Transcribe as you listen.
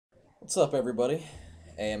What's up, everybody?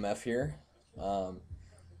 AMF here. Um,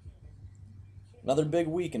 Another big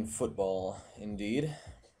week in football, indeed.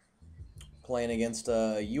 Playing against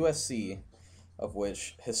USC, of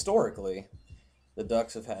which, historically, the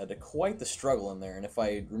Ducks have had quite the struggle in there. And if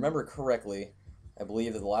I remember correctly, I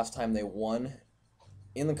believe that the last time they won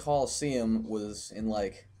in the Coliseum was in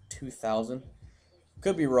like 2000.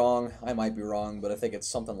 Could be wrong, I might be wrong, but I think it's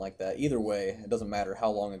something like that. Either way, it doesn't matter how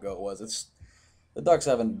long ago it was. The Ducks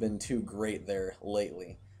haven't been too great there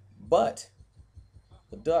lately. But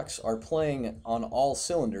the Ducks are playing on all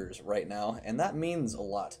cylinders right now, and that means a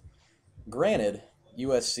lot. Granted,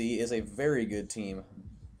 USC is a very good team,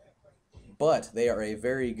 but they are a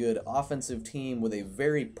very good offensive team with a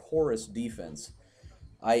very porous defense.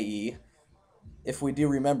 I.e., if we do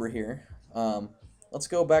remember here, let's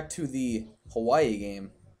go back to the Hawaii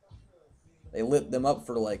game. They lit them up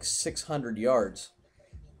for like 600 yards,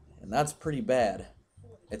 and that's pretty bad.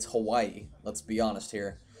 It's Hawaii, let's be honest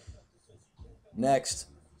here. Next,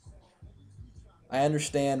 I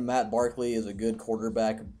understand Matt Barkley is a good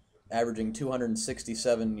quarterback, averaging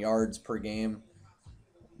 267 yards per game,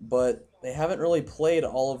 but they haven't really played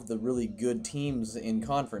all of the really good teams in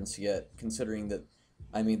conference yet, considering that,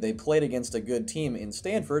 I mean, they played against a good team in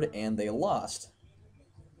Stanford and they lost.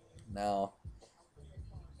 Now,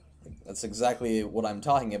 that's exactly what I'm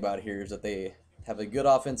talking about here, is that they have a good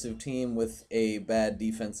offensive team with a bad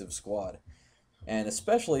defensive squad. And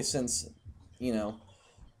especially since, you know,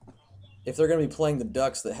 if they're going to be playing the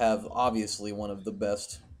Ducks that have obviously one of the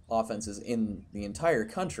best offenses in the entire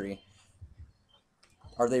country,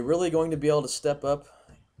 are they really going to be able to step up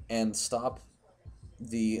and stop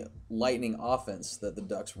the lightning offense that the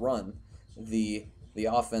Ducks run? The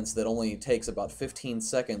offense that only takes about 15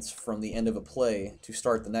 seconds from the end of a play to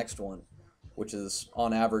start the next one, which is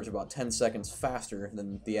on average about 10 seconds faster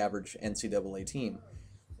than the average NCAA team.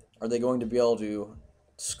 Are they going to be able to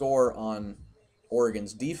score on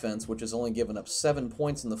Oregon's defense, which has only given up 7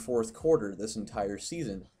 points in the fourth quarter this entire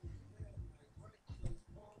season?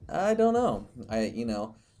 I don't know.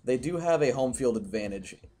 They do have a home field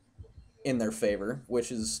advantage in their favor,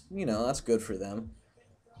 which is, that's good for them.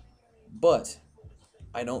 But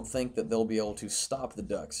I don't think that they'll be able to stop the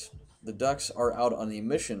Ducks. The Ducks are out on a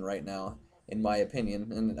mission right now, in my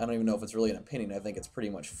opinion, and I don't even know if it's really an opinion. I think it's pretty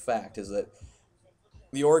much fact, is that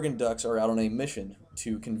the Oregon Ducks are out on a mission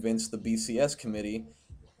to convince the BCS committee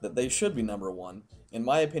that they should be number one. In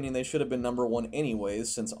my opinion, they should have been number one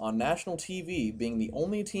anyways, since on national TV, being the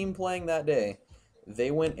only team playing that day,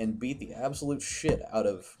 they went and beat the absolute shit out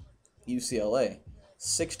of UCLA.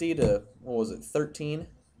 60 to, 13?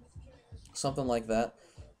 Something like that.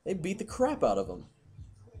 They beat the crap out of them.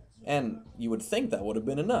 And you would think that would have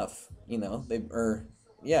been enough. Beating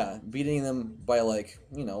them by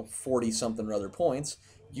 40-something or other points,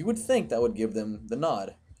 you would think that would give them the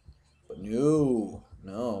nod. But no,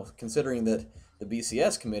 considering that the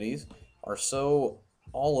BCS committees are so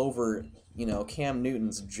all over, Cam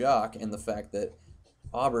Newton's jock, and the fact that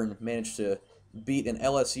Auburn managed to beat an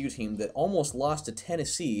LSU team that almost lost to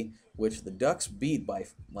Tennessee, which the Ducks beat by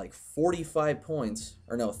 45 points,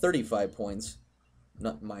 or no, 35 points,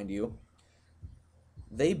 not mind you.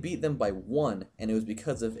 They beat them by 1, and it was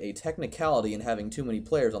because of a technicality in having too many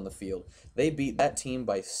players on the field. They beat that team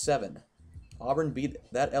by 7. Auburn beat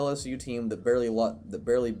that LSU team that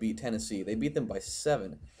barely beat Tennessee. They beat them by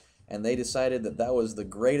 7, and they decided that that was the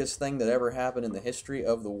greatest thing that ever happened in the history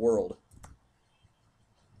of the world.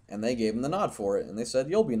 And they gave them the nod for it, and they said,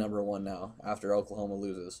 you'll be number one now, after Oklahoma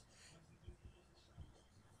loses.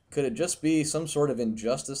 Could it just be some sort of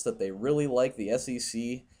injustice that they really like the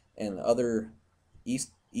SEC and other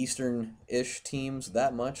Eastern-ish teams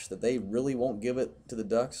that much that they really won't give it to the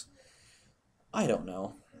Ducks? I don't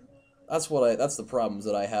know. That's the problems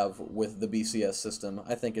that I have with the BCS system.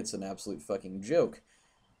 I think it's an absolute fucking joke.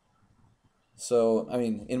 So, I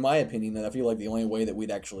mean, in my opinion, I feel like the only way that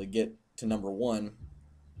we'd actually get to number one,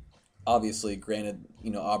 obviously, granted,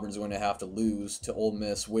 Auburn's going to have to lose to Ole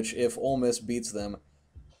Miss, which if Ole Miss beats them,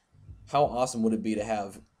 how awesome would it be to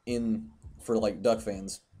have for Duck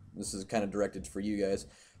fans, this is kind of directed for you guys,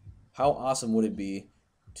 how awesome would it be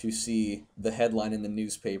to see the headline in the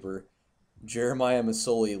newspaper, Jeremiah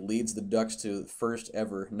Masoli leads the Ducks to first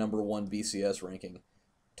ever number one BCS ranking?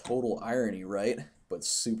 Total irony, right? But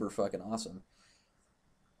super fucking awesome.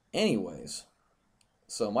 Anyways,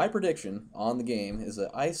 so my prediction on the game is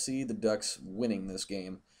that I see the Ducks winning this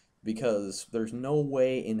game, because there's no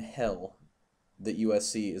way in hell that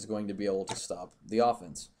USC is going to be able to stop the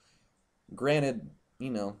offense. Granted,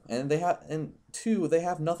 and they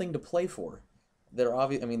have nothing to play for.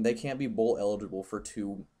 They can't be bowl eligible for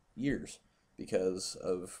 2 years because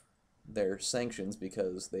of their sanctions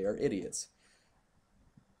because they are idiots.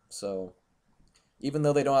 So even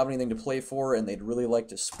though they don't have anything to play for and they'd really like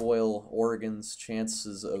to spoil Oregon's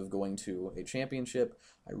chances of going to a championship,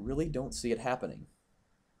 I really don't see it happening.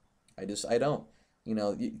 I don't. You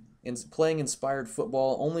know, playing inspired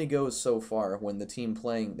football only goes so far when the team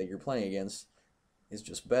playing that you're playing against is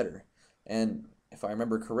just better. And if I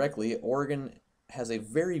remember correctly, Oregon has a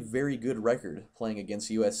very, very good record playing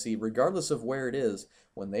against USC, regardless of where it is,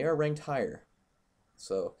 when they are ranked higher.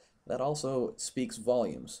 So that also speaks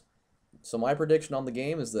volumes. So my prediction on the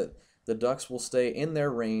game is that the Ducks will stay in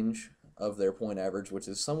their range of their point average, which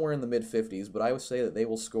is somewhere in the mid 50s, but I would say that they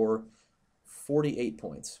will score 48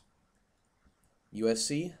 points.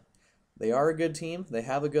 USC, they are a good team. They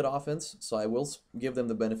have a good offense, so I will give them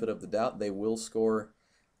the benefit of the doubt. They will score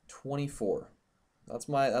 24. That's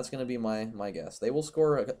going to be my guess. They will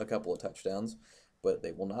score a couple of touchdowns, but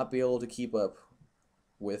they will not be able to keep up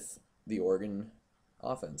with the Oregon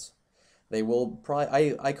offense. They will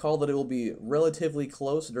probably I call that it will be relatively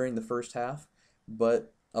close during the first half,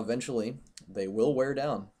 but eventually they will wear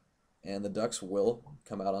down and the Ducks will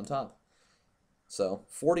come out on top. So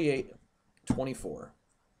 48-24.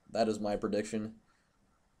 That is my prediction.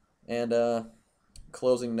 And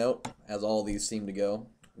closing note, as all these seem to go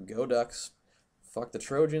Ducks. Fuck the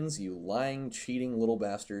Trojans, you lying, cheating little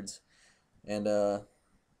bastards. And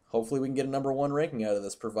hopefully we can get a number 1 ranking out of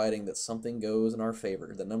this, providing that something goes in our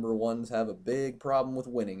favor. The number 1s have a big problem with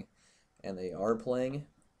winning, and they are playing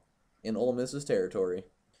in Ole Miss's territory.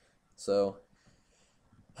 So,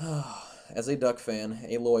 as a Duck fan,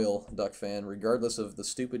 a loyal Duck fan, regardless of the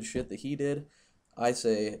stupid shit that he did, I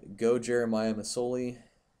say, go Jeremiah Masoli.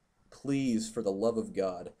 Please, for the love of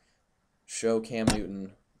God, show Cam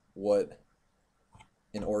Newton what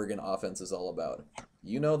an Oregon offense is all about.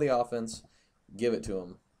 You know the offense. Give it to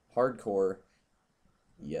him. Hardcore.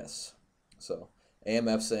 Yes. So,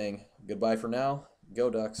 AMF saying goodbye for now. Go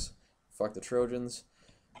Ducks. Fuck the Trojans.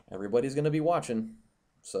 Everybody's going to be watching.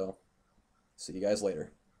 So, see you guys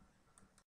later.